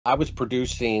I was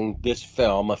producing this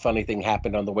film, A Funny Thing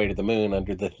Happened on the Way to the Moon,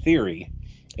 under the theory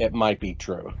it might be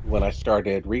true. When I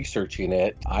started researching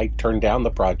it, I turned down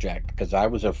the project because I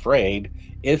was afraid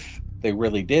if they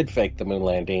really did fake the moon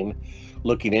landing,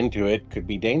 looking into it could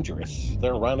be dangerous.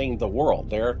 They're running the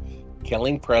world. They're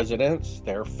killing presidents,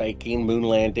 they're faking moon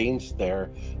landings,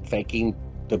 they're faking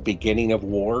the beginning of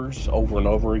wars over and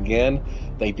over again.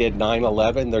 They did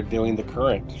 9/11, they're doing the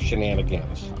current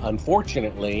shenanigans.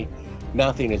 Unfortunately,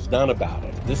 nothing is done about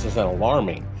it. This is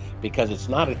alarming because it's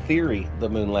not a theory the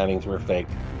moon landings were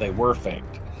faked, they were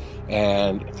faked.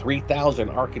 And 3,000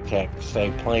 architects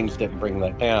say planes didn't bring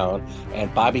that down.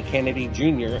 And Bobby Kennedy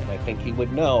Jr., and I think he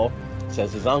would know,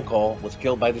 says his uncle was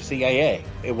killed by the CIA.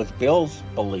 It was Bill's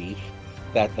belief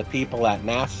that the people at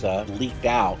NASA leaked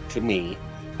out to me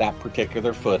that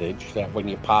particular footage that when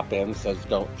you pop in says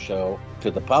don't show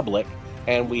to the public,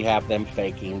 and we have them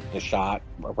faking the shot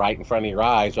right in front of your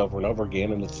eyes over and over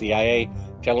again, and the CIA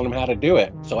telling them how to do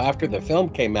it. So after the film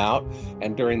came out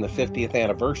and during the 50th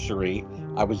anniversary,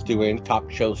 I was doing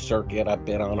talk show circuit. I've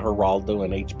been on Geraldo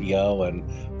and HBO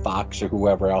and Fox or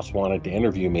whoever else wanted to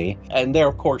interview me. And they're,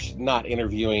 of course, not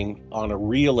interviewing on a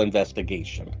real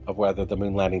investigation of whether the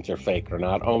moon landings are fake or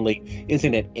not. Only,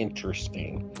 isn't it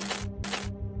interesting?